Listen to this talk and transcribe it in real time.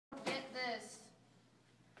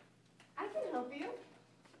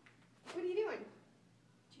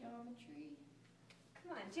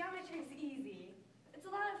Geometry's easy. It's a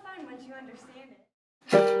lot of fun once you understand it.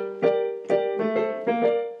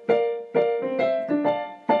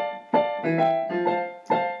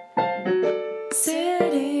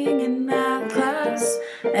 Sitting in math class,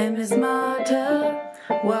 and Miss Marta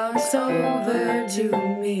walks over to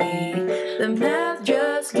me. The math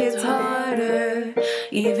just gets harder,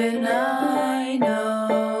 even I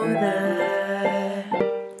know that.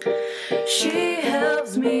 She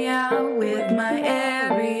helps me out with my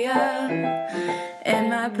area and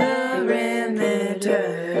my perimeter.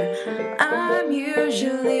 I'm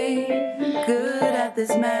usually good at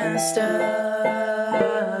this math stuff.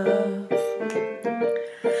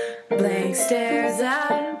 Blank stares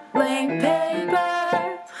at blank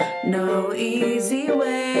paper. No easy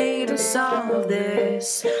way to solve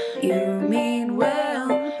this. You mean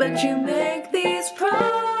well, but you make these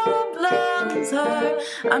problems hard.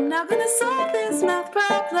 I'm not gonna solve this math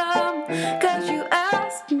problem, cause you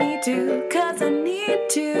asked me to, cause I need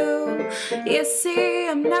to. You see,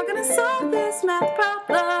 I'm not gonna solve this math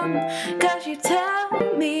problem, cause you tell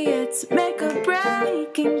me it's make or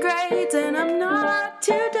break in grades, and I'm not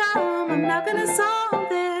too dumb. I'm not gonna solve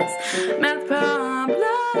this math problem.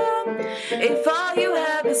 If all you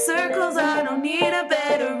have is circles, I don't need a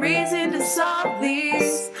better reason to solve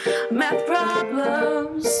these math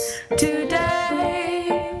problems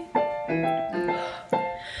today.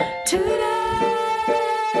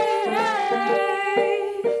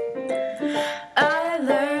 I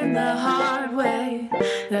learned the hard way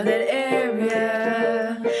that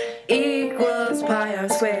area equals pi r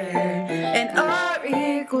squared, and r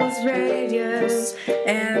equals radius,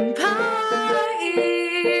 and pi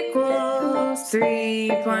equals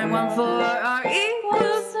 3.14, r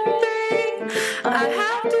equals 3. I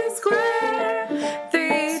have to square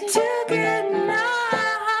 3 to get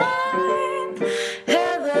 9.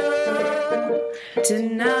 Hello to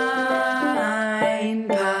 9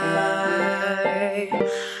 pi.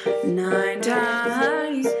 9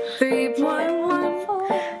 times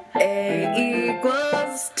 3.14. A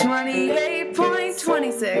equals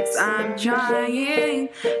 28.26. I'm trying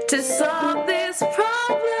to solve this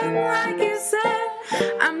problem like you said.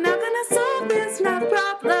 I'm not gonna solve this math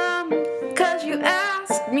problem, cause you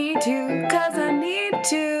asked me to, cause I need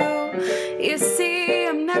to. You see,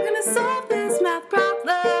 I'm not gonna solve this math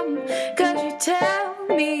problem, cause you tell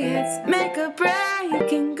me it's make or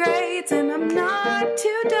break in grades, and I'm not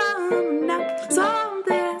too dumb. I'm not gonna solve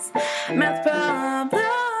this math problem.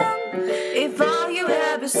 If all you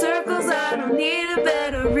have is circles, I don't need a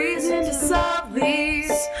better reason to solve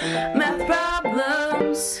these math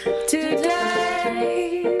problems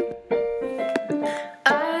today.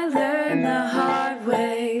 I learned the hard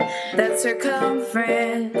way that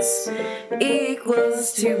circumference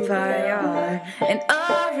equals 2 pi r, and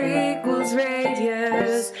r equals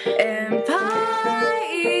radius, and pi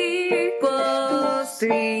equals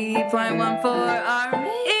 3.14, r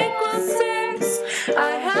equals 6.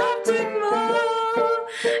 I have to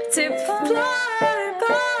multiply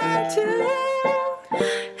by 2.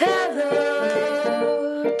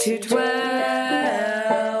 Hello to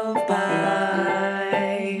 12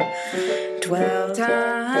 pi. 12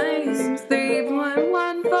 times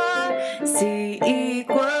 3.14. C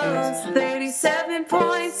equals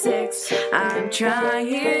 37.6. I'm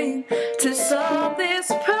trying to solve this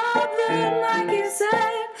problem like you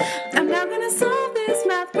said. I'm not gonna solve this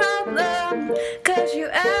math problem, cause you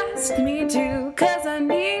asked me to, cause I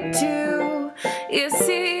need to. You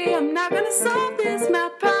see, I'm not gonna solve this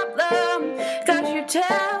math problem, cause you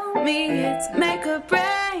tell me it's make or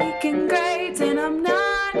break in grades, and I'm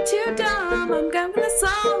not too dumb. I'm gonna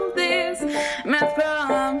solve this math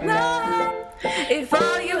problem. If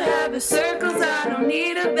all you have is circles,